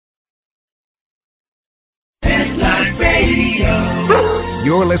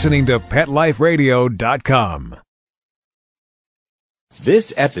You're listening to PetLifeRadio.com.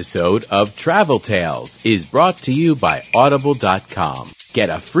 This episode of Travel Tales is brought to you by Audible.com. Get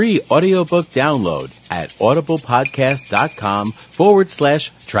a free audiobook download at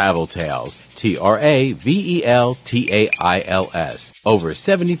audiblepodcast.com/Travel Tales. TravelTales. Over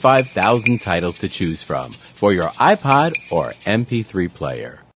 75,000 titles to choose from for your iPod or MP3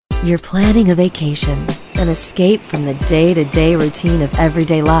 player. You're planning a vacation, an escape from the day-to-day routine of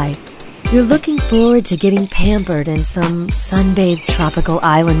everyday life. You're looking forward to getting pampered in some sun-bathed tropical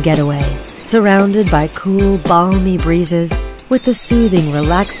island getaway, surrounded by cool, balmy breezes with the soothing,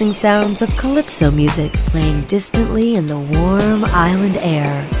 relaxing sounds of calypso music playing distantly in the warm island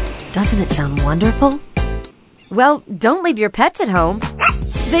air. Doesn't it sound wonderful? Well, don't leave your pets at home.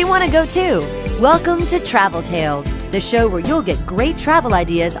 They want to go too. Welcome to Travel Tales, the show where you'll get great travel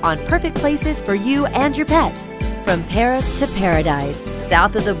ideas on perfect places for you and your pet. From Paris to paradise,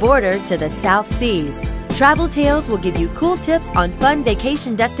 south of the border to the South Seas, Travel Tales will give you cool tips on fun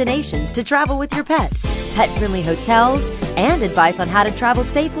vacation destinations to travel with your pet, pet-friendly hotels, and advice on how to travel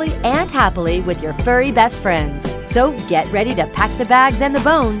safely and happily with your furry best friends. So get ready to pack the bags and the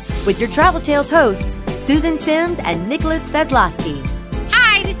bones with your Travel Tales hosts, Susan Sims and Nicholas Sveslowski.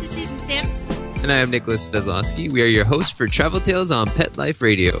 Hi, this is Susan Sims. And I am Nicholas Sveslowski. We are your hosts for Travel Tales on Pet Life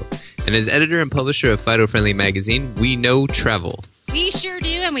Radio. And as editor and publisher of Fido Friendly Magazine, we know travel. We sure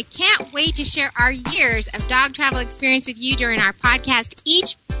do, and we can't wait to share our years of dog travel experience with you during our podcast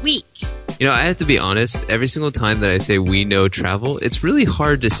each week. You know, I have to be honest, every single time that I say we know travel, it's really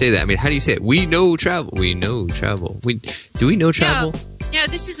hard to say that. I mean, how do you say it? We know travel. We know travel. Do we know travel? No,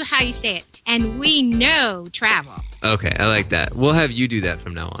 this is how you say it. And we know travel. Okay, I like that. We'll have you do that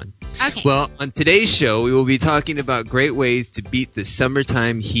from now on. Okay. Well, on today's show, we will be talking about great ways to beat the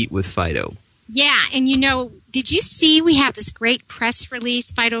summertime heat with Fido. Yeah, and you know, did you see we have this great press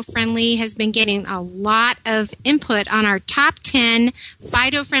release? Fido Friendly has been getting a lot of input on our top 10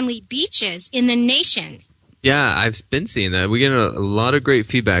 Fido Friendly beaches in the nation. Yeah, I've been seeing that. We get a lot of great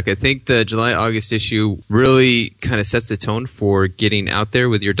feedback. I think the July-August issue really kind of sets the tone for getting out there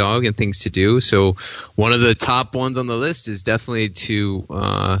with your dog and things to do. So one of the top ones on the list is definitely to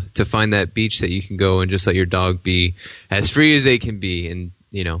find that beach that you can go and just let your dog be as free as they can be. And,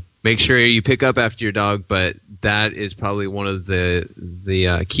 you know, make sure you pick up after your dog. But that is probably one of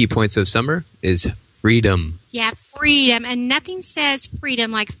the key points of summer is freedom. Yeah, freedom. And nothing says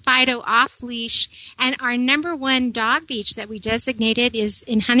freedom like Fido Off Leash. And our number one dog beach that we designated is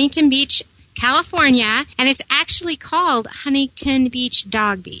in Huntington Beach, California. And it's actually called Huntington Beach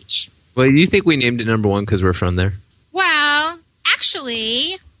Dog Beach. Well, do you think we named it number one because we're from there? Well,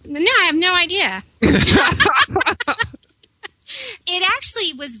 actually, no, I have no idea. It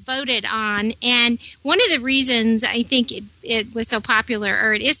actually was voted on, and one of the reasons I think it was so popular,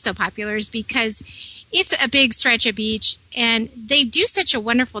 or it is so popular, is because it's a big stretch of beach, and they do such a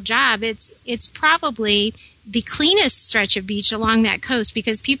wonderful job. It's probably the cleanest stretch of beach along that coast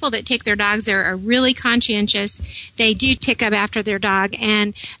because people that take their dogs there are really conscientious. They do pick up after their dog,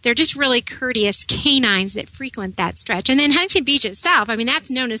 and they're just really courteous canines that frequent that stretch. And then Huntington Beach itself, I mean,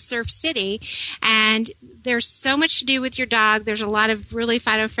 that's known as Surf City, and there's so much to do with your dog. There's a lot of really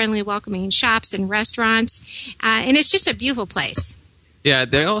Fido-friendly, welcoming shops and restaurants, and it's just a beautiful place. Yeah,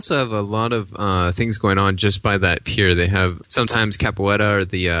 they also have a lot of things going on just by that pier. They have sometimes capoeira or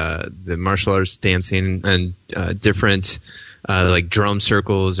the martial arts dancing and different like drum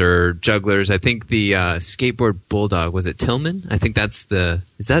circles or jugglers. I think the skateboard bulldog, was it Tillman? I think is that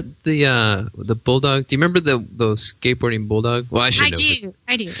the bulldog? Do you remember the skateboarding bulldog? Well, I do,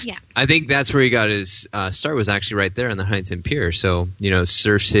 yeah. I think that's where he got his start, was actually right there on the Huntington Pier. So, you know,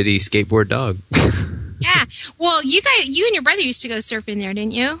 Surf City skateboard dog. Yeah. Well, you and your brother used to go surfing there,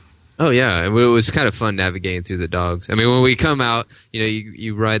 didn't you? Oh, yeah. It was kind of fun navigating through the dogs. I mean, when we come out, you know,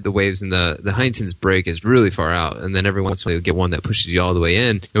 you ride the waves, and the Huntington's break is really far out. And then every once in a while you get one that pushes you all the way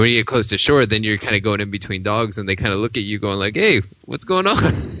in. And when you get close to shore, then you're kind of going in between dogs, and they kind of look at you going like, hey, what's going on?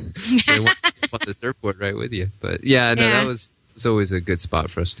 They want on the surfboard right with you. But, yeah, no, that was always a good spot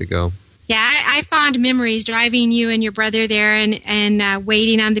for us to go. Yeah, I fond memories driving you and your brother there and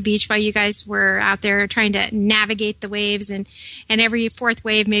waiting on the beach while you guys were out there trying to navigate the waves. And every fourth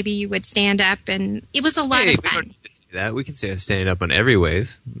wave, maybe you would stand up. And it was a lot of fun. We don't need to say that. We can say standing up on every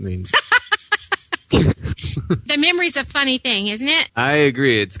wave. I mean... The memory's a funny thing, isn't it? I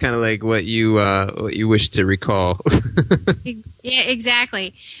agree. It's kind of like what you wish to recall. Yeah,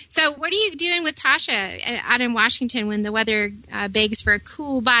 exactly. So what are you doing with Tasha out in Washington when the weather begs for a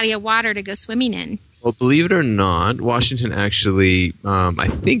cool body of water to go swimming in? Well, believe it or not, Washington actually, I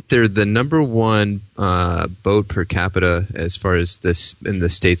think they're the number one boat per capita as far as this in the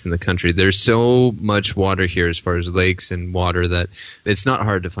states in the country. There's so much water here as far as lakes and water that it's not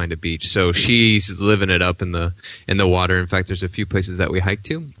hard to find a beach. So she's living it up in the water. In fact, there's a few places that we hike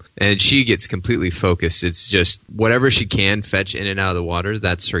to, and she gets completely focused. It's just whatever she can fetch in and out of the water,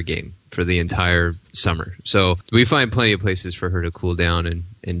 that's her game for the entire summer. So we find plenty of places for her to cool down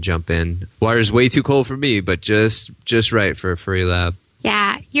and jump in. Water's way too cold for me, but just right for a furry lab.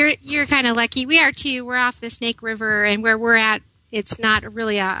 Yeah, you're kind of lucky. We are too. We're off the Snake River, and where we're at, it's not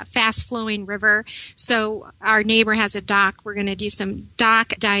really a fast-flowing river. So our neighbor has a dock. We're going to do some dock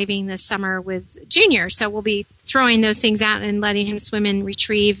diving this summer with Junior. So we'll be throwing those things out and letting him swim and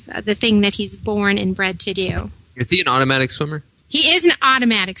retrieve the thing that he's born and bred to do. Is he an automatic swimmer? He is an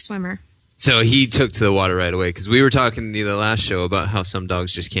automatic swimmer. So he took to the water right away, because we were talking in the last show about how some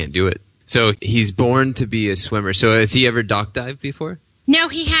dogs just can't do it. So he's born to be a swimmer. So has he ever dock dived before? No,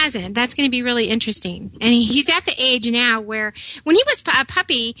 he hasn't. That's going to be really interesting. And he's at the age now where, when he was a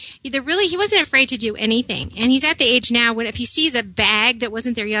puppy, he wasn't afraid to do anything. And he's at the age now when if he sees a bag that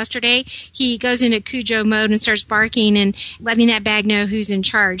wasn't there yesterday, he goes into Cujo mode and starts barking and letting that bag know who's in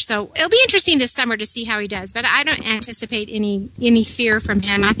charge. So it'll be interesting this summer to see how he does. But I don't anticipate any fear from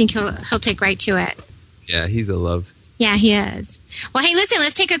him. I think he'll take right to it. Yeah, he's a love. Yeah, he is. Well, hey, listen,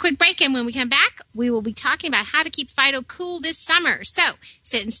 let's take a quick break, and when we come back, we will be talking about how to keep Fido cool this summer. So,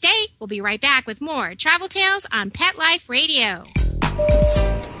 sit and stay. We'll be right back with more Travel Tales on Pet Life Radio.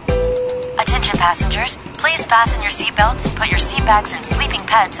 Attention passengers, please fasten your seatbelts, put your seat backs and sleeping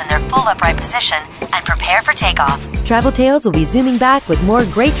pets in their full upright position, and prepare for takeoff. Travel Tales will be zooming back with more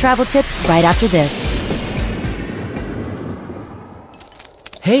great travel tips right after this.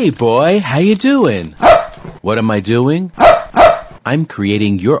 Hey, boy, how you doing? What am I doing? I'm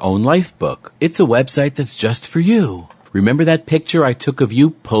creating your own life book. It's a website that's just for you. Remember that picture I took of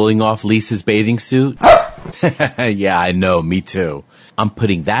you pulling off Lisa's bathing suit? Yeah, I know, me too. I'm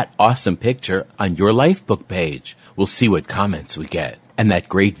putting that awesome picture on your life book page. We'll see what comments we get. And that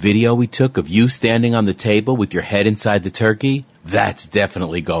great video we took of you standing on the table with your head inside the turkey? That's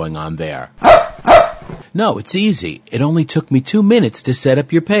definitely going on there. No, it's easy. It only took me 2 minutes to set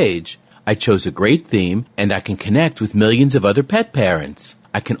up your page. I chose a great theme, and I can connect with millions of other pet parents.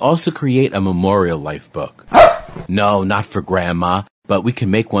 I can also create a memorial life book. No, not for Grandma, but we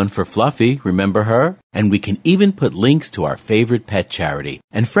can make one for Fluffy, remember her? And we can even put links to our favorite pet charity,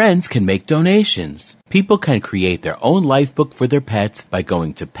 and friends can make donations. People can create their own life book for their pets by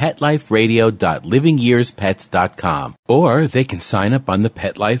going to petliferadio.livingyearspets.com, or they can sign up on the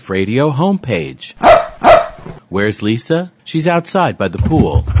Pet Life Radio homepage. Where's Lisa? She's outside by the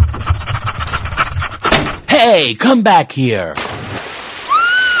pool. Hey, come back here!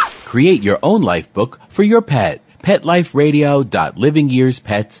 Create your own life book for your pet.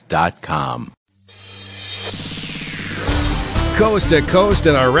 petliferadio.livingyearspets.com. Coast to coast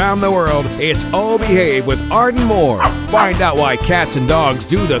and around the world, it's All Behave with Arden Moore. Find out why cats and dogs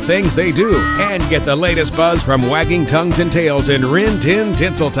do the things they do, and get the latest buzz from wagging tongues and tails in Rin Tin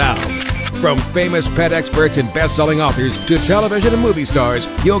Tinseltown. From famous pet experts and best-selling authors to television and movie stars,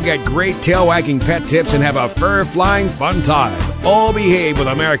 you'll get great tail-wagging pet tips and have a fur-flying fun time. All Behave with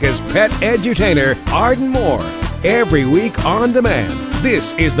America's pet edutainer, Arden Moore. Every week on demand.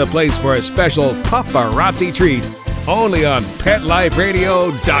 This is the place for a special paparazzi treat. Only on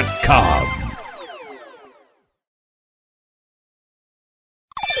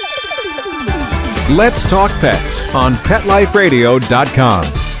PetLifeRadio.com. Let's Talk Pets on PetLifeRadio.com.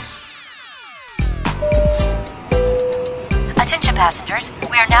 Passengers,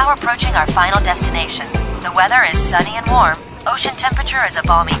 we are now approaching our final destination. The weather is sunny and warm. Ocean temperature is a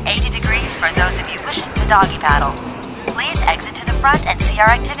balmy 80 degrees for those of you wishing to doggy paddle. Please exit to the front and see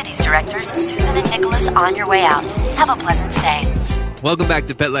our activities directors, Susan and Nicholas, on your way out. Have a pleasant stay. Welcome back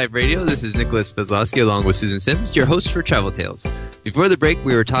to Pet Life Radio. This is Nicholas Bezlowski along with Susan Sims, your host for Travel Tales. Before the break,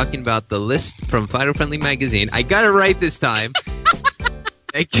 we were talking about the list from Fido Friendly Magazine. I got it right this time.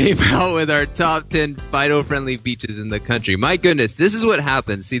 They came out with our top 10 Fido-friendly beaches in the country. My goodness, this is what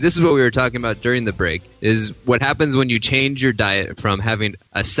happens. See, this is what we were talking about during the break, is what happens when you change your diet from having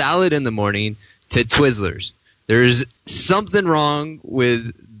a salad in the morning to Twizzlers. There's something wrong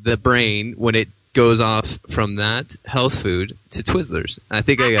with the brain when it goes off from that health food to Twizzlers. I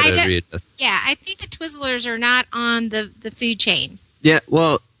think I got to readjust. Yeah, I think the Twizzlers are not on the food chain. Yeah,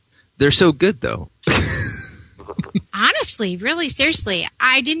 well, they're so good, though. Honestly, really, seriously,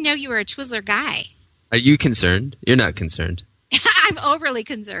 I didn't know you were a Twizzler guy. Are you concerned? You're not concerned. I'm overly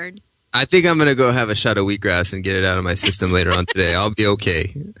concerned. I think I'm going to go have a shot of wheatgrass and get it out of my system later on today. I'll be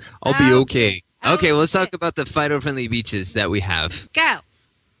okay. I'll be okay. Okay, well, let's talk about the Fido-friendly beaches that we have. Go.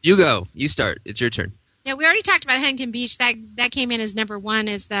 You go. You start. It's your turn. Yeah, we already talked about Huntington Beach. That came in as number one,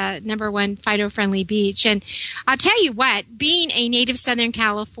 as the number one Fido-friendly beach. And I'll tell you what, being a native Southern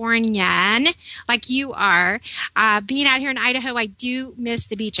Californian like you are, being out here in Idaho, I do miss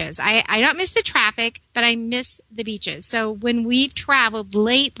the beaches. I don't miss the traffic, but I miss the beaches. So when we've traveled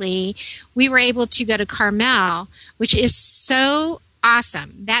lately, we were able to go to Carmel, which is so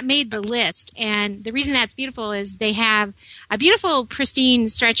awesome. That made the list. And the reason that's beautiful is they have a beautiful, pristine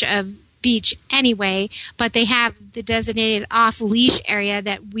stretch of beach anyway, but they have the designated off-leash area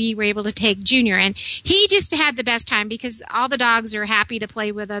that we were able to take Junior, and he just had the best time because all the dogs are happy to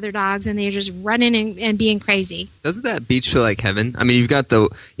play with other dogs, and they're just running and being crazy. Doesn't that beach feel like heaven? I mean, you've got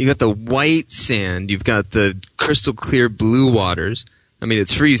the white sand, you've got the crystal clear blue waters. I mean,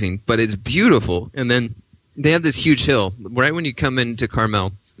 it's freezing, but it's beautiful. And then they have this huge hill right when you come into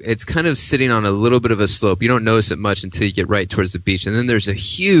Carmel. It's kind of sitting on a little bit of a slope. You don't notice it much until you get right towards the beach. And then there's a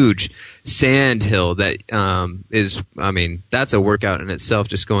huge sand hill that is, I mean, that's a workout in itself,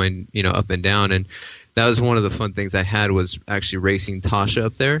 just going, up and down. And that was one of the fun things I had, was actually racing Tasha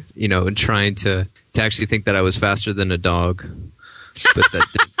up there, and trying to actually think that I was faster than a dog. But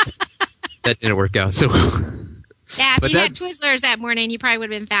that didn't work out so well. Yeah, if you had Twizzlers that morning, you probably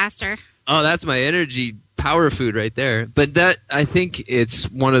would have been faster. Oh, that's my energy power food right there. But I think it's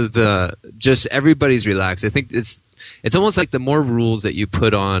one of the, just everybody's relaxed. I think it's almost like the more rules that you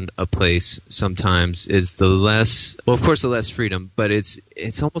put on a place sometimes is the less, well, of course, the less freedom, but it's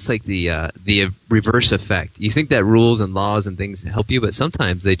almost like the reverse effect. You think that rules and laws and things help you, but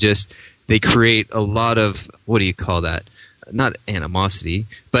sometimes they create a lot of, what do you call that? Not animosity,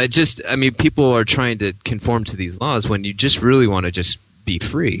 but just, I mean, people are trying to conform to these laws when you just really want to just be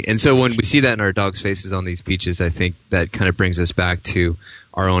free. And so when we see that in our dogs' faces on these beaches, I think that kind of brings us back to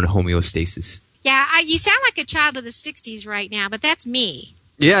our own homeostasis. Yeah, you sound like a child of the 60s right now, but that's me.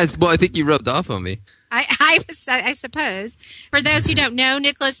 Yeah, well, I think you rubbed off on me. I suppose. For those who don't know,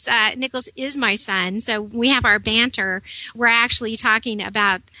 Nicholas is my son, so we have our banter. We're actually talking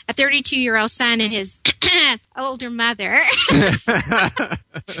about a 32-year-old son and his older mother.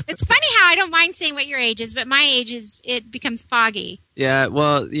 It's funny how I don't mind saying what your age is, but my age it becomes foggy. Yeah,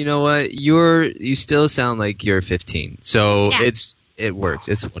 well, you know what? You still sound like you're 15, so yeah. It works.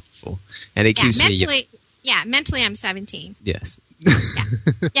 It's wonderful, and it keeps me young. Yeah, mentally I'm 17. Yes.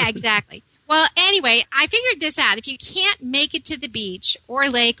 Yeah, exactly. Well, anyway, I figured this out. If you can't make it to the beach or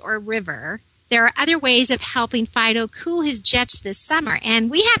lake or river, there are other ways of helping Fido cool his jets this summer.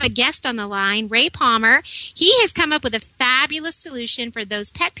 And we have a guest on the line, Ray Palmer. He has come up with a fabulous solution for those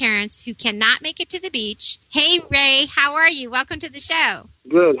pet parents who cannot make it to the beach. Hey, Ray, how are you? Welcome to the show.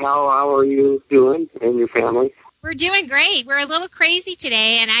 Good. How are you doing and your family? We're doing great. We're a little crazy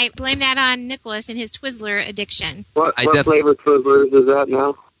today, and I blame that on Nicholas and his Twizzler addiction. What flavor Twizzlers is that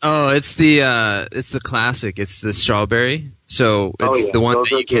now? Oh, it's the classic. It's the strawberry. So it's the one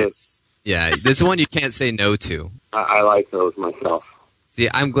that you can't. Yeah, this is the one you can't say no to. I like those myself. See,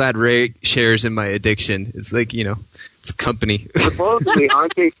 I'm glad Ray shares in my addiction. It's like, it's company. Supposedly,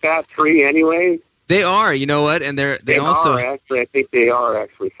 aren't they fat-free anyway? They are, you know what? And they also actually. I think they are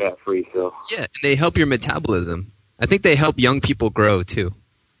actually fat-free. So yeah, and they help your metabolism. I think they help young people grow too.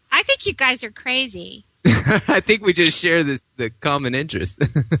 I think you guys are crazy. I think we just share the common interest.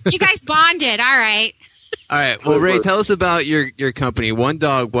 You guys bonded. All right. All right. Well, Ray, tell us about your company, One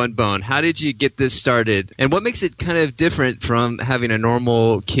Dog, One Bone. How did you get this started? And what makes it kind of different from having a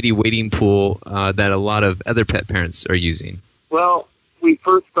normal kitty wading pool that a lot of other pet parents are using? Well, we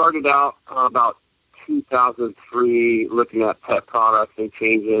first started out about 2003 looking at pet products and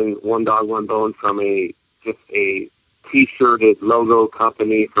changing One Dog, One Bone from just a T-shirted logo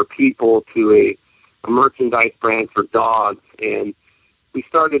company for people to a merchandise brand for dogs. And we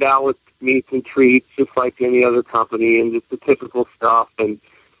started out with meats and treats just like any other company and just the typical stuff. And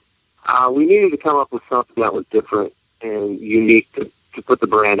we needed to come up with something that was different and unique to put the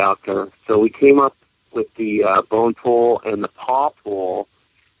brand out there. So we came up with the bone pool and the paw pool.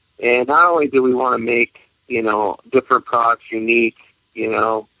 And not only do we want to make, different products unique, we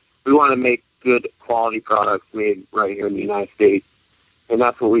want to make good quality products made right here in the United States. And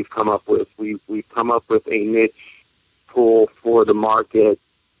that's what we've come up with. We've come up with a niche pool for the market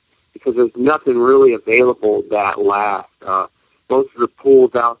because there's nothing really available that lasts. Most of the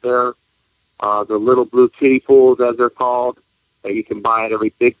pools out there, the little blue kitty pools, as they're called, that you can buy at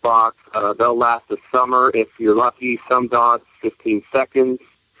every big box, they'll last a summer. If you're lucky, some dogs, 15 seconds.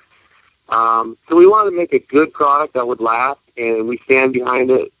 So we wanted to make a good product that would last, and we stand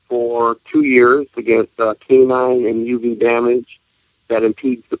behind it for 2 years against canine and UV damage that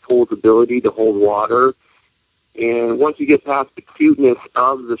impedes the pool's ability to hold water. And once you get past the cuteness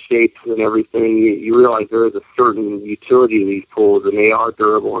of the shapes and everything, you realize there is a certain utility to these pools, and they are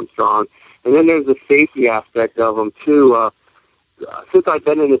durable and strong. And then there's the safety aspect of them, too. Since I've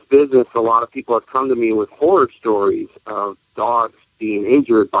been in this business, a lot of people have come to me with horror stories of dogs being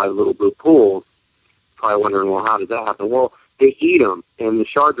injured by little blue pools. Probably wondering, well, how did that happen? Well, they eat them, and the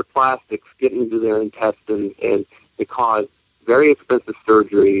shards of plastics get into their intestines, and they cause very expensive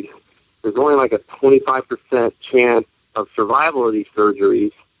surgeries. There's only like a 25% chance of survival of these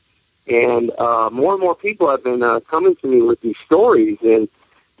surgeries. And more and more people have been coming to me with these stories, and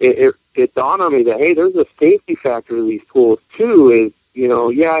it dawned on me that, hey, there's a safety factor to these pools too. Is, you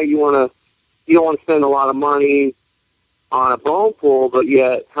don't want to spend a lot of money on a bone pool, but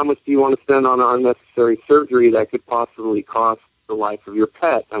yet how much do you want to spend on unnecessary surgery that could possibly cost the life of your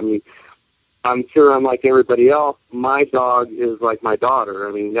pet? I mean, I'm sure I'm like everybody else. My dog is like my daughter.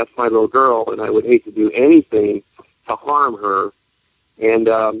 I mean, that's my little girl, and I would hate to do anything to harm her.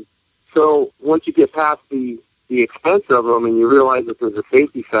 And so once you get past the expense of them and you realize that there's a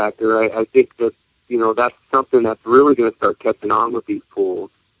safety factor, I think that, that's something that's really going to start catching on with these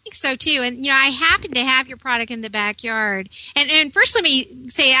pools. I think so too. And I happen to have your product in the backyard. And first, let me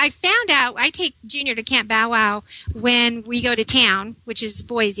say, I found out I take Junior to Camp Bow Wow when we go to town, which is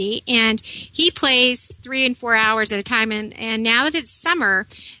Boise, and he plays 3 and 4 hours at a time. And now that it's summer,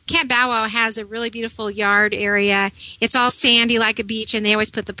 Camp Bow Wow has a really beautiful yard area. It's all sandy like a beach, and they always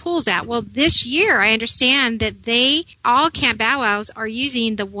put the pools out. Well, this year I understand that all Camp Bow Wows are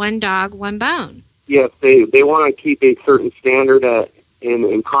using the one dog, one bone. Yes, they want to keep a certain standard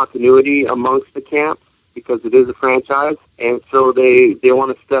in continuity amongst the camps because it is a franchise, and so they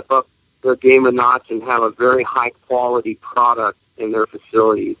want to step up their game a notch and have a very high quality product in their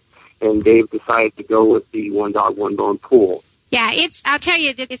facilities, and they've decided to go with the one dog, one bone pool. Yeah, I'll tell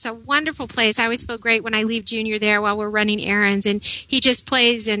you, it's a wonderful place. I always feel great when I leave Junior there while we're running errands, and he just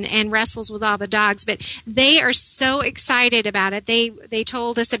plays and wrestles with all the dogs. But they are so excited about it. They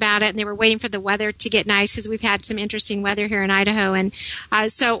told us about it, and they were waiting for the weather to get nice because we've had some interesting weather here in Idaho. And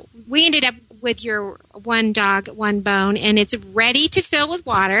so we ended up with your one dog, one bone, and it's ready to fill with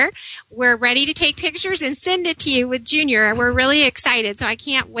water. We're ready to take pictures and send it to you with Junior. We're really excited, so I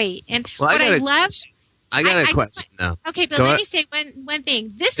can't wait. And I got a question now. Okay, but let me say one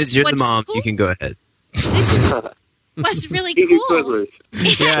thing. Since you're the mom, you can go ahead. This is what's really cool.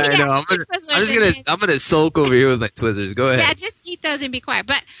 Yeah, I know. I'm gonna sulk over here with my Twizzlers. Go ahead. Yeah, just eat those and be quiet.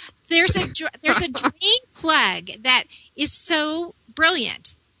 But there's a drain plug that is so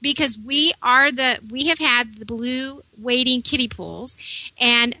brilliant because we have had the blue wading kiddie pools,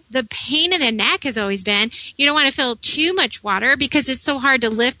 and the pain in the neck has always been you don't want to fill too much water because it's so hard to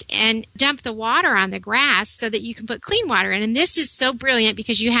lift and dump the water on the grass so that you can put clean water in. And this is so brilliant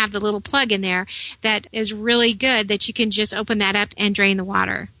because you have the little plug in there that is really good that you can just open that up and drain the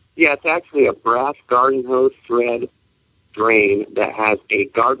water. Yeah, it's actually a brass garden hose thread drain that has a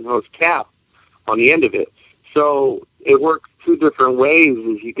garden hose cap on the end of it. So it works two different ways.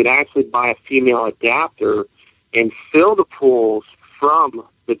 Is you could actually buy a female adapter and fill the pools from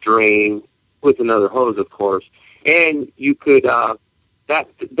the drain with another hose, of course. And you could that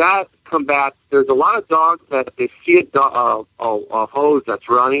combats. There's a lot of dogs that if they see a hose that's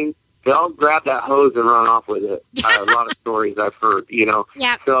running, they'll grab that hose and run off with it. A lot of stories I've heard,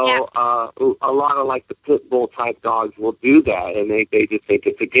 Yeah, So a lot of like the pit bull type dogs will do that, and they just think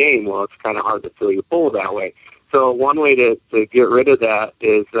it's a game. Well, it's kind of hard to fill your pool that way. So one way to get rid of that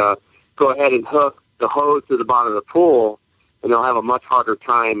is go ahead and hook the hose to the bottom of the pool, and they'll have a much harder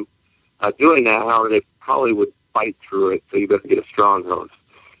time doing that. However, they probably would bite through it, so you better get a strong hose.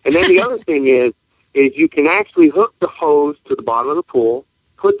 And then the other thing is you can actually hook the hose to the bottom of the pool,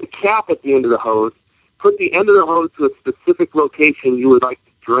 put the cap at the end of the hose, put the end of the hose to a specific location you would like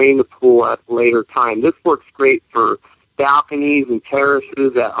to drain the pool at a later time. This works great for balconies and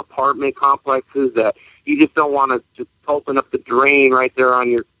terraces at apartment complexes that you just don't want to just open up the drain right there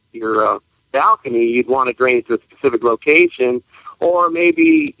on your balcony. You'd want to drain it to a specific location. Or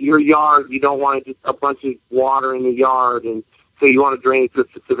maybe your yard, you don't want just a bunch of water in the yard, and so you want to drain it to a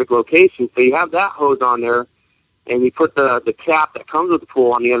specific location. So you have that hose on there, and you put the cap that comes with the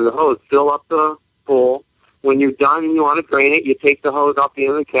pool on the end of the hose. Fill up the pool. When you're done and you want to drain it, you take the hose off the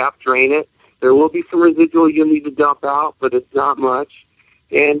end of the cap, drain it. There will be some residual you'll need to dump out, but it's not much.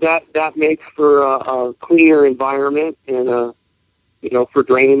 And that makes for a cleaner environment and, for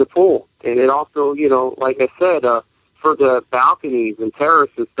draining the pool. And it also, like I said, for the balconies and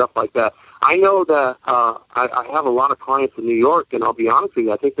terraces, stuff like that. I know that I have a lot of clients in New York, and I'll be honest with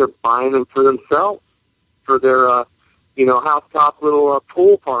you, I think they're buying them for themselves, for their, housetop little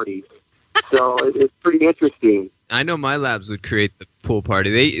pool parties. So it's pretty interesting. I know my labs would create the pool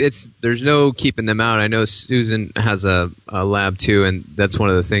party. There's no keeping them out. I know Susan has a lab too, and that's one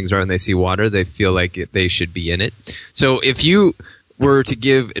of the things. Right when they see water, they feel like they should be in it. So if you were to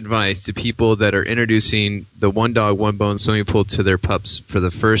give advice to people that are introducing the One Dog, One Bone swimming pool to their pups for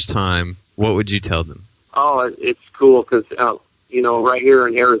the first time, what would you tell them? Oh, it's cool because, right here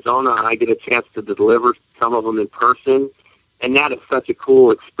in Arizona, I get a chance to deliver some of them in person. And that is such a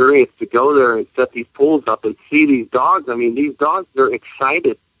cool experience to go there and set these pools up and see these dogs. I mean, these dogs, they're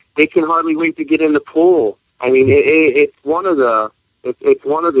excited. They can hardly wait to get in the pool. I mean, it's one of the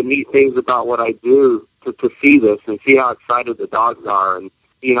neat things about what I do to see this and see how excited the dogs are. And,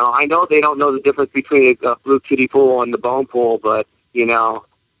 I know they don't know the difference between a blue kiddie pool and the bone pool, but,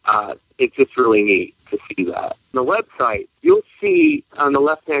 it's just really neat to see that. On the website, you'll see on the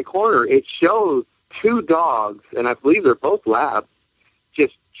left-hand corner, it shows 2 dogs, and I believe they're both labs,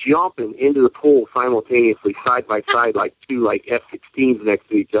 just jumping into the pool simultaneously, side by side, like 2 F-16s next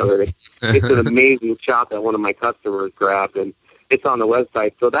to each other. It's an amazing shot that one of my customers grabbed, and it's on the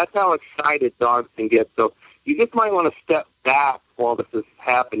website. So that's how excited dogs can get. So you just might want to step back while this is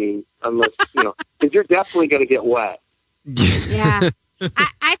happening, unless, because you're definitely going to get wet. Yeah.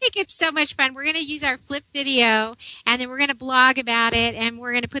 I think it's so much fun. We're going to use our flip video, and then we're going to blog about it, and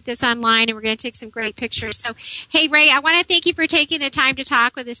we're going to put this online, and we're going to take some great pictures. So, hey, Ray, I want to thank you for taking the time to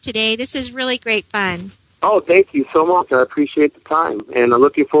talk with us today. This is really great fun. Oh, thank you so much. I appreciate the time, and I'm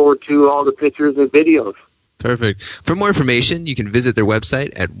looking forward to all the pictures and videos. Perfect. For more information, you can visit their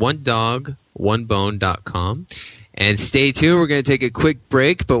website at onedog1bone.com. And stay tuned. We're going to take a quick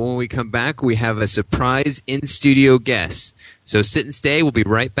break, but when we come back, we have a surprise in-studio guest. So sit and stay. We'll be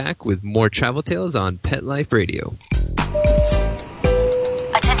right back with more Travel Tales on Pet Life Radio.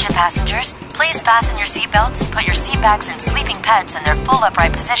 Attention passengers, please fasten your seatbelts, put your seat backs and sleeping pets in their full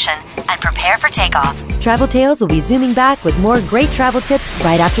upright position, and prepare for takeoff. Travel Tales will be zooming back with more great travel tips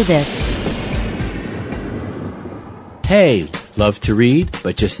right after this. Hey, love to read,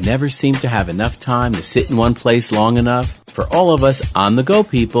 but just never seem to have enough time to sit in one place long enough? For all of us on-the-go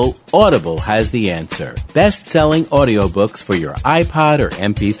people, Audible has the answer. Best-selling audiobooks for your iPod or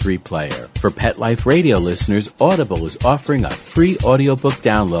MP3 player. For Pet Life Radio listeners, Audible is offering a free audiobook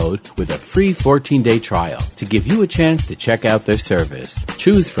download with a free 14-day trial to give you a chance to check out their service.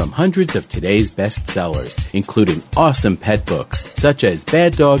 Choose from hundreds of today's bestsellers, including awesome pet books, such as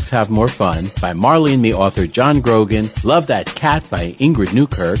Bad Dogs Have More Fun by Marley and Me author John Grogan, Love That Cat by Ingrid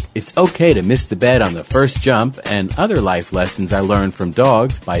Newkirk, It's Okay to Miss the Bed on the First Jump, and Other Life Lessons I Learned from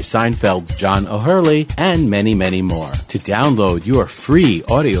Dogs by Seinfeld's John O'Hurley, and many, many more. To download your free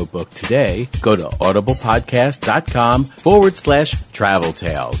audiobook today, go to audiblepodcast.com/Travel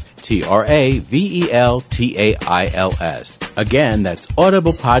Tales. TravelTales. Again, that's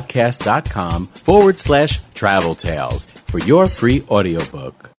audiblepodcast.com/Travel Tales for your free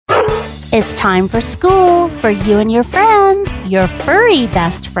audiobook. It's time for school for you and your friends, your furry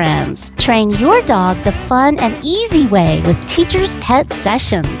best friends. Train your dog the fun and easy way with Teacher's Pet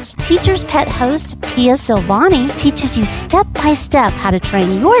Sessions. Teacher's Pet host Pia Silvani teaches you step-by-step how to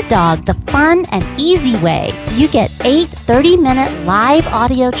train your dog the fun and easy way. You get 8 30-minute live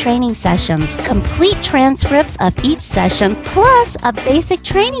audio training sessions, complete transcripts of each session, plus a basic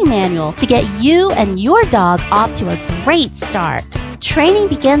training manual to get you and your dog off to a great start. Training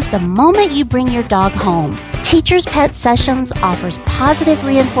begins the moment you bring your dog home. Teacher's Pet Sessions offers positive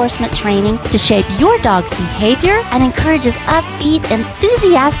reinforcement training to shape your dog's behavior and encourages upbeat,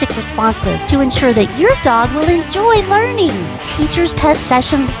 enthusiastic responses to ensure that your dog will enjoy learning. Teacher's Pet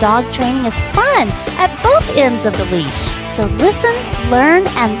Sessions dog training is fun at both ends of the leash. So listen, learn,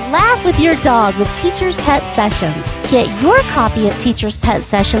 and laugh with your dog with Teacher's Pet Sessions. Get your copy of Teacher's Pet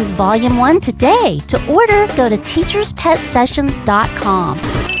Sessions Volume 1 today. To order, go to teacherspetsessions.com.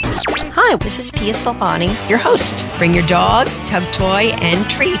 Hi, this is Pia Silvani, your host. Bring your dog, tug toy, and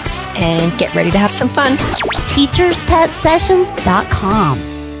treats, and get ready to have some fun. teacherspetsessions.com.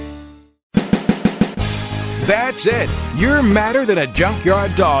 That's it. You're madder than a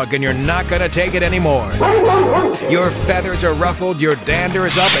junkyard dog, and you're not going to take it anymore. Your feathers are ruffled, your dander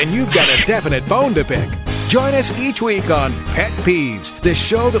is up, and you've got a definite bone to pick. Join us each week on Pet Peeves, the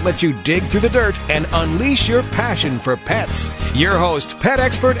show that lets you dig through the dirt and unleash your passion for pets. Your host, pet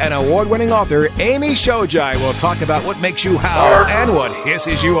expert and award-winning author Amy Shojai will talk about what makes you howl and what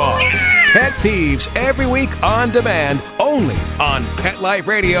hisses you off. Pet Peeves every week on demand, only on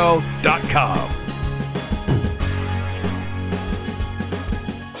PetLifeRadio.com.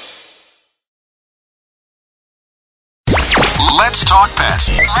 Let's Talk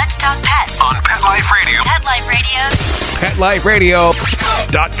Pets. Let's Talk Pets. On Pet Life Radio. Pet Life Radio.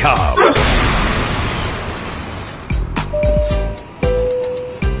 PetLifeRadio.com.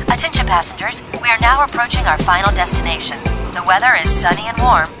 Attention passengers, we are now approaching our final destination. The weather is sunny and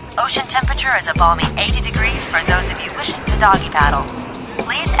warm. Ocean temperature is a balmy 80 degrees for those of you wishing to doggy paddle.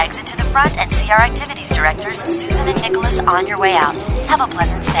 Please exit to the front and see our activities directors, Susan and Nicholas, on your way out. Have a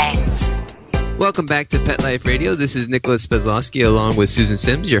pleasant stay. Welcome back to Pet Life Radio. This is Nicholas Bezlowski along with Susan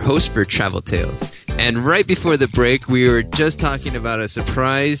Sims, your host for Travel Tales. And right before the break, we were just talking about a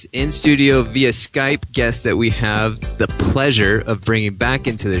surprise in-studio via Skype guest that we have the pleasure of bringing back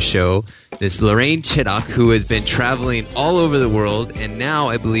into the show, Miss Lorraine Chittock, who has been traveling all over the world. And now,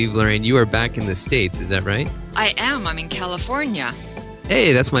 I believe, Lorraine, you are back in the States. Is that right? I am. I'm in California.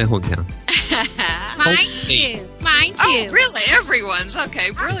 Hey, that's my hometown. Mine too. Oh, really? Everyone's. Okay,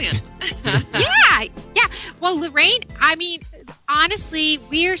 brilliant. Yeah. Well, Lorraine, I mean, honestly,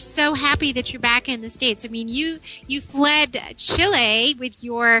 we're so happy that you're back in the States. I mean, you fled Chile with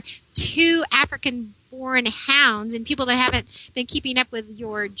your 2 African-born hounds, and people that haven't been keeping up with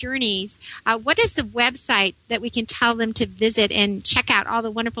your journeys, what is the website that we can tell them to visit and check out all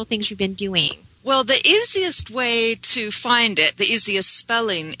the wonderful things you've been doing? Well, the easiest way to find it, the easiest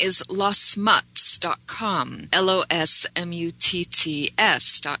spelling, is losmutts.com,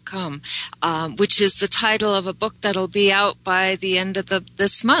 LOSMUTTS.com, which is the title of a book that'll be out by the end of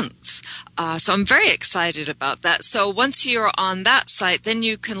this month. So I'm very excited about that. So once you're on that site, then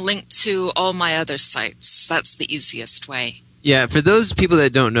you can link to all my other sites. That's the easiest way. Yeah, for those people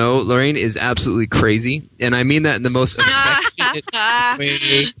that don't know, Lorraine is absolutely crazy, and I mean that in the most affectionate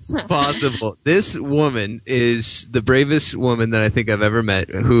way possible. This woman is the bravest woman that I think I've ever met,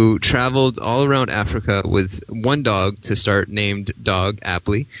 who traveled all around Africa with one dog to start, named Dog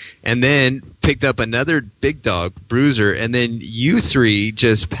Aptly, and then picked up another big dog, Bruiser, and then you 3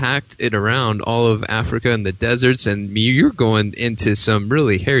 just packed it around all of Africa and the deserts, and you're going into some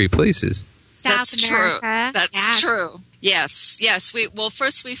really hairy places. That's true. That's true. True. Yes.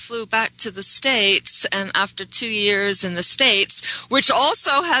 First we flew back to the States, and after 2 years in the States, which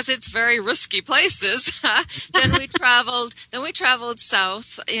also has its very risky places, then we traveled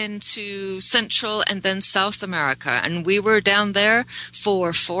south into Central and then South America, and we were down there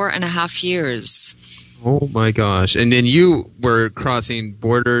for 4.5 years. Oh my gosh. And then you were crossing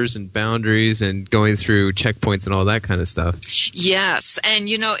borders and boundaries and going through checkpoints and all that kind of stuff. Yes. And,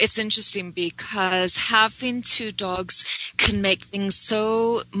 it's interesting because having 2 dogs can make things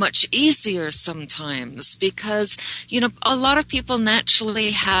so much easier sometimes because, a lot of people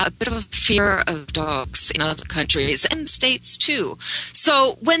naturally have a bit of a fear of dogs in other countries and the States too.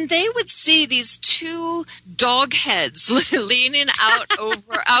 So when they would see these 2 dog heads leaning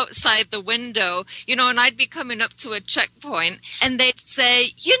outside the window, and I'd be coming up to a checkpoint, and they'd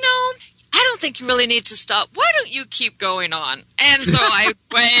say, I don't think you really need to stop. Why don't you keep going on? And so I'd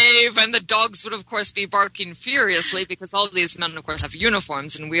wave, and the dogs would, of course, be barking furiously because all these men, of course, have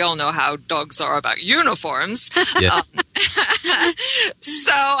uniforms, and we all know how dogs are about uniforms. Yeah.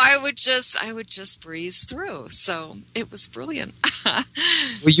 So I would just breeze through. So it was brilliant. Well,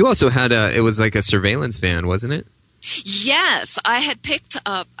 you also had it was like a surveillance van, wasn't it? Yes, I had picked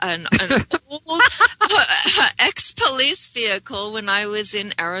up an old ex-police vehicle when I was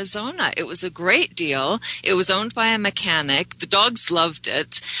in Arizona. It was a great deal. It was owned by a mechanic. The dogs loved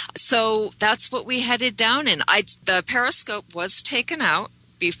it. So that's what we headed down in. The Periscope was taken out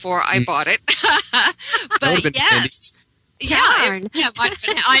before I bought it. But yes. Yeah, I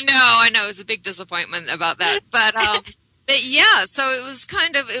know. It was a big disappointment about that. But yeah, so it was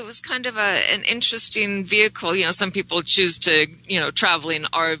kind of an interesting vehicle. Some people choose to travel in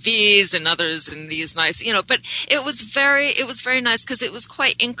RVs and others in these nice but it was very nice because it was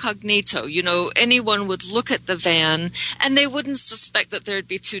quite incognito. Anyone would look at the van and they wouldn't suspect that there'd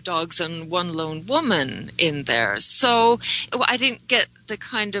be 2 dogs and 1 lone woman in there. So I didn't get the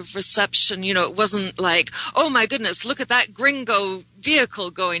kind of reception. It wasn't like, oh my goodness, look at that gringo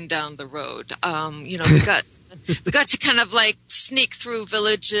vehicle going down the road. We got to kind of like sneak through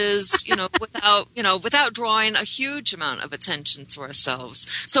villages, without drawing a huge amount of attention to ourselves.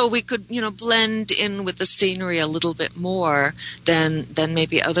 So we could, blend in with the scenery a little bit more than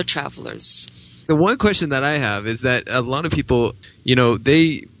maybe other travelers. The one question that I have is that a lot of people,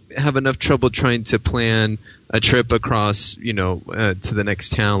 they have enough trouble trying to plan a trip across, to the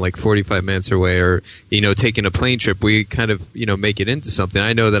next town, like 45 minutes away, or, taking a plane trip. We kind of, make it into something.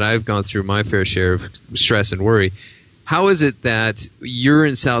 I know that I've gone through my fair share of stress and worry. How is it that you're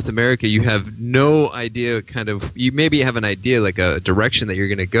in South America, you have no idea you maybe have an idea, like a direction that you're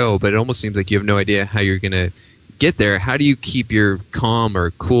going to go, but it almost seems like you have no idea how you're going to get there, how do you keep your calm or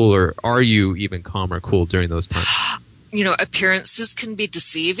cool, or are you even calm or cool during those times? Appearances can be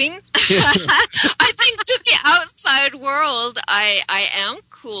deceiving. I think to the outside world, I am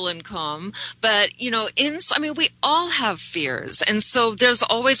cool and calm, but we all have fears, and so there's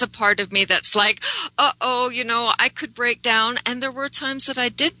always a part of me that's like, I could break down, and there were times that I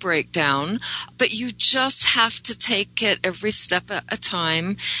did break down, but you just have to take it every step at a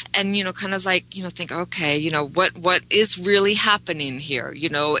time, and think, okay, what is really happening here?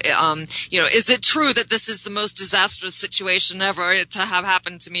 Is it true that this is the most disastrous situation ever to have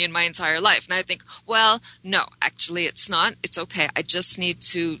happened to me in my entire life? And I think, well, no, actually it's not. It's okay. I just need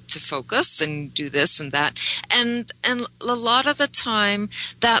to focus and do this and that. And a lot of the time,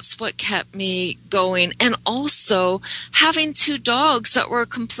 that's what kept me going. And also having 2 dogs that were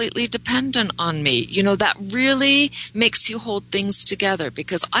completely dependent on me, that really makes you hold things together,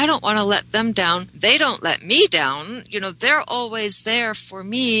 because I don't want to let them down. They don't let me down. They're always there for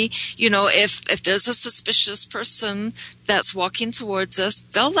me. If there's a suspicious person that's walking towards us,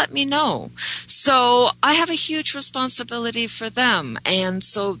 they'll let me know. So I have a huge responsibility for them. And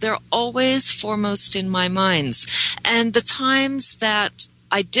so they're always foremost in my minds. And the times that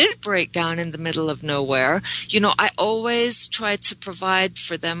I did break down in the middle of nowhere, I always try to provide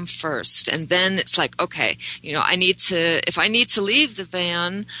for them first. And then it's like, okay, if I need to leave the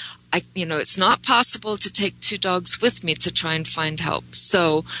van, it's not possible to take 2 dogs with me to try and find help.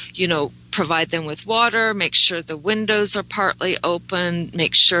 So, provide them with water, make sure the windows are partly open,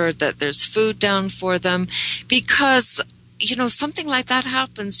 make sure that there's food down for them, because something like that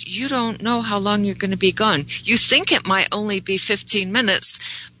happens, you don't know how long you're going to be gone. You think it might only be 15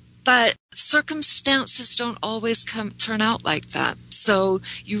 minutes, but circumstances don't always turn out like that. So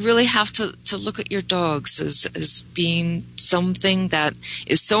you really have to look at your dogs as being something that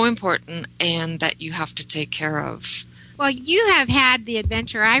is so important and that you have to take care of. Well, you have had the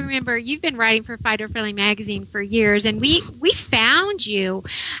adventure. I remember you've been writing for Fighter Friendly Magazine for years, and we found you,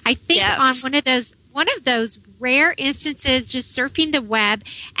 I think, on one of those rare instances, just surfing the web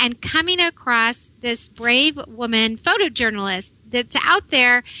and coming across this brave woman photojournalist that's out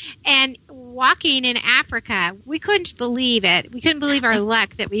there and walking in Africa. We couldn't believe it. We couldn't believe our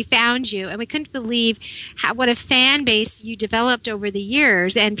luck that we found you, and we couldn't believe what a fan base you developed over the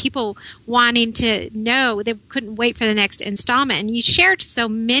years, and people wanting to know. They couldn't wait for the next installment. And you shared so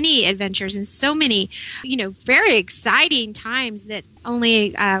many adventures and so many, very exciting times that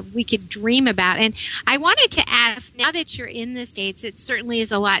only we could dream about. And I wanted to ask, now that you're in the States, it certainly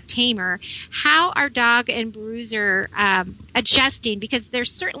is a lot tamer. How are Dog and Bruiser adjusting? Because they're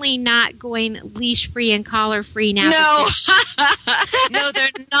certainly not going leash-free and collar-free now. No, no, they're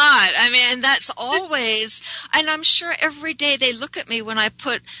not. And that's always, and I'm sure every day they look at me when I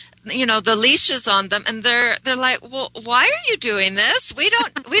put the leashes on them, and they're like, well, why are you doing this? We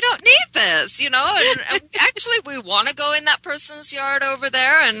don't need this, and actually we want to go in that person's yard over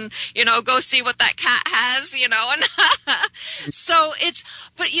there and, go see what that cat has, and so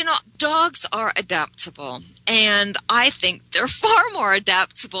but dogs are adaptable, and I think they're far more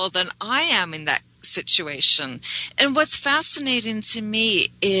adaptable than I am in that situation. And what's fascinating to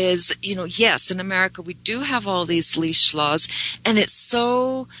me is, yes, in America we do have all these leash laws, and it's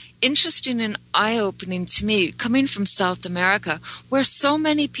so interesting and eye-opening to me coming from South America, where so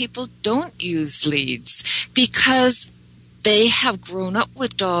many people don't use leads because they have grown up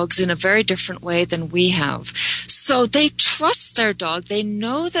with dogs in a very different way than we have. So they trust their dog. They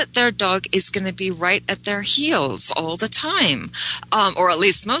know that their dog is going to be right at their heels all the time, or at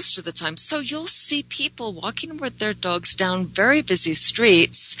least most of the time. So you'll see people walking with their dogs down very busy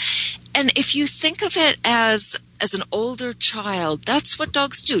streets. And if you think of it as an older child, that's what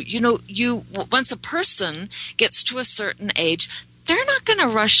dogs do. Once a person gets to a certain age, they're not going to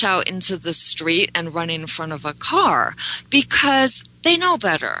rush out into the street and run in front of a car because they know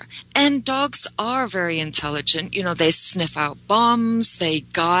better. And dogs are very intelligent. They sniff out bums, they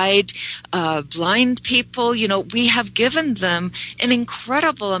guide blind people. We have given them an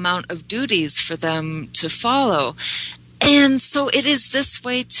incredible amount of duties for them to follow. And so it is this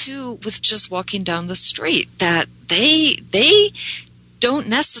way, too, with just walking down the street, that they don't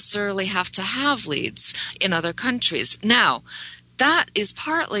necessarily have to have leads in other countries. Now, that is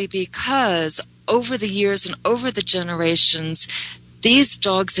partly because over the years and over the generations, these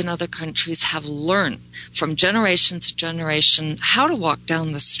dogs in other countries have learned from generation to generation how to walk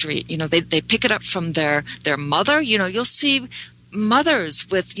down the street. They pick it up from their mother. You'll see mothers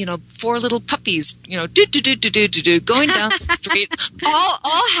with, 4 little puppies, going down the street,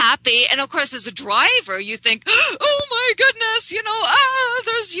 all happy. And of course, as a driver, you think, oh my goodness,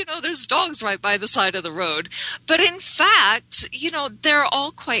 there's dogs right by the side of the road. But in fact, they're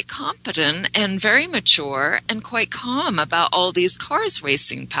all quite competent and very mature and quite calm about all these cars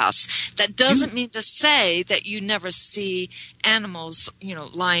racing past. That doesn't mean to say that you never see animals,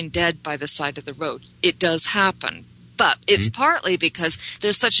 lying dead by the side of the road. It does happen. But it's partly because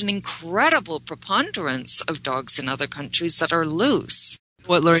there's such an incredible preponderance of dogs in other countries that are loose.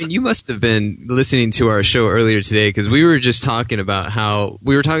 Well, Lorraine, you must have been listening to our show earlier today, because we were just talking about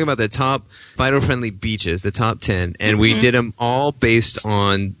the top Fido-friendly beaches, the top 10, and we did them all based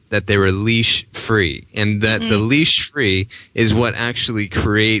on that they were leash-free, and that the leash-free is what actually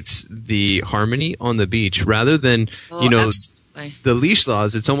creates the harmony on the beach, rather than, the leash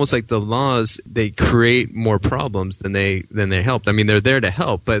laws. It's almost like the laws, they create more problems than they help. I mean, they're there to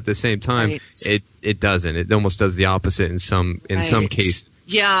help, but at the same time, it doesn't. It almost does the opposite in some cases.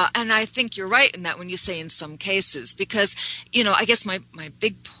 Yeah, and I think you're right in that when you say in some cases, because, I guess my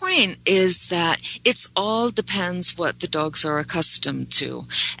big point is that it's all depends what the dogs are accustomed to.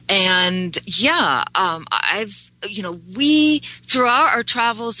 And yeah, we, throughout our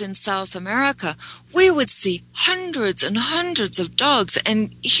travels in South America, we would see hundreds and hundreds of dogs.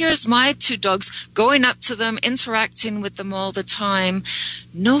 And here's my 2 dogs going up to them, interacting with them all the time.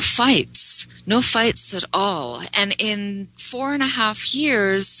 No fights at all. And in 4.5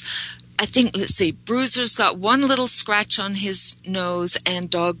 years, I think, Bruiser's got 1 little scratch on his nose, and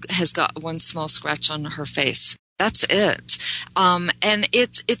Dog has got 1 small scratch on her face. That's it. And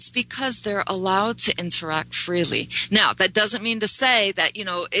it's because they're allowed to interact freely. Now, that doesn't mean to say that,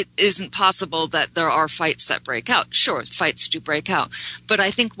 it isn't possible that there are fights that break out. Sure, fights do break out. But I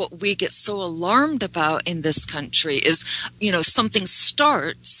think what we get so alarmed about in this country is, something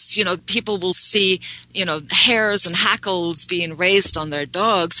starts, people will see, hairs and hackles being raised on their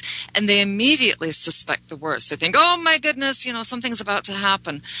dogs, and they immediately suspect the worst. They think, oh my goodness, something's about to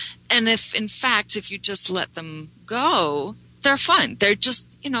happen. And if you just let them go, they're fine. They're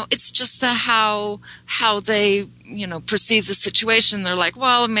just, it's just how they, perceive the situation. They're like,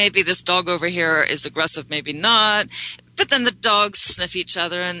 well, maybe this dog over here is aggressive, maybe not. But then the dogs sniff each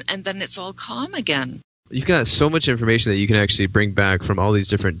other, and then it's all calm again. You've got so much information that you can actually bring back from all these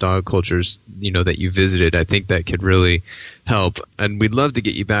different dog cultures, that you visited. I think that could really help. And we'd love to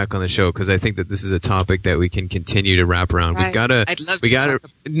get you back on the show, because I think that this is a topic that we can continue to wrap around. Right.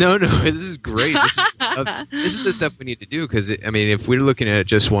 No, this is great. This is the stuff we need to do, because, if we're looking at it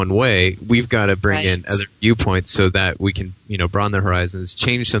just one way, we've got to bring in other viewpoints so that we can, broaden the horizons,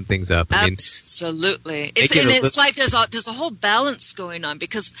 change some things up. Absolutely. It's like there's a whole balance going on,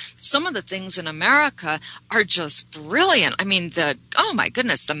 because some of the things in America are just brilliant. Oh my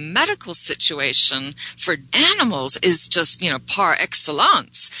goodness, the medical situation for animals is just, par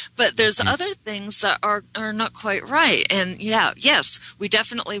excellence. But there's other things that are not quite right. And yes, we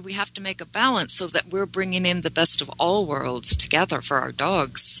have to make a balance so that we're bringing in the best of all worlds together for our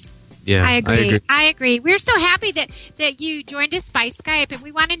dogs. Yeah, I agree. We're so happy that you joined us by Skype, and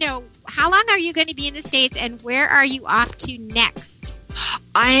we want to know, how long are you going to be in the States, and where are you off to next?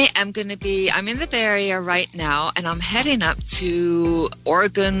 I'm in the Bay Area right now, and I'm heading up to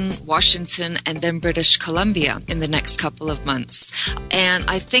Oregon, Washington, and then British Columbia in the next couple of months. And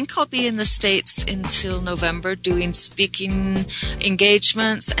I think I'll be in the States until November doing speaking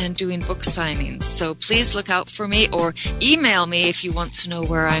engagements and doing book signings. So please look out for me, or email me if you want to know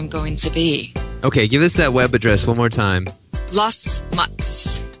where I'm going to be. Okay, give us that web address one more time. Los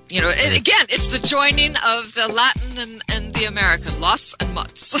Mutts. Again, it's the joining of the Latin and the American. Los and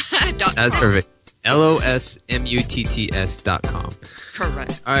Mutts. That's perfect. LOSMUTTS.com.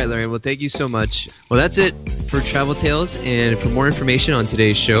 Correct. All right, Lorraine. Well, thank you so much. Well, that's it for Travel Tales. And for more information on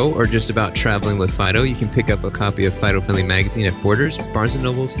today's show, or just about traveling with Fido, you can pick up a copy of Fido Friendly Magazine at Borders, Barnes &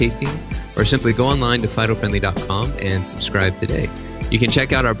 Nobles, Hastings, or simply go online to FidoFriendly.com and subscribe today. You can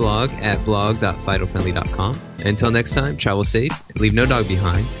check out our blog at blog.fidofriendly.com. Until next time, travel safe and leave no dog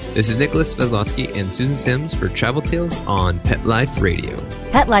behind. This is Nicholas Veslowski and Susan Sims for Travel Tales on Pet Life Radio.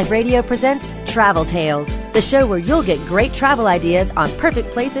 Pet Life Radio presents Travel Tales, the show where you'll get great travel ideas on perfect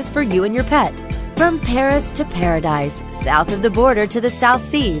places for you and your pet. From Paris to paradise, south of the border to the South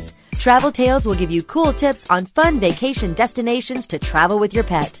Seas, Travel Tales will give you cool tips on fun vacation destinations to travel with your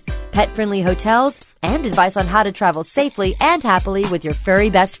pet, pet-friendly hotels, and advice on how to travel safely and happily with your furry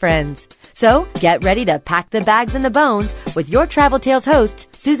best friends. So, get ready to pack the bags and the bones with your Travel Tales hosts,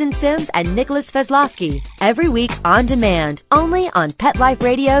 Susan Sims and Nicholas Veslowski, every week on demand, only on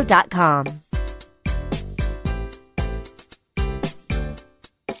PetLifeRadio.com.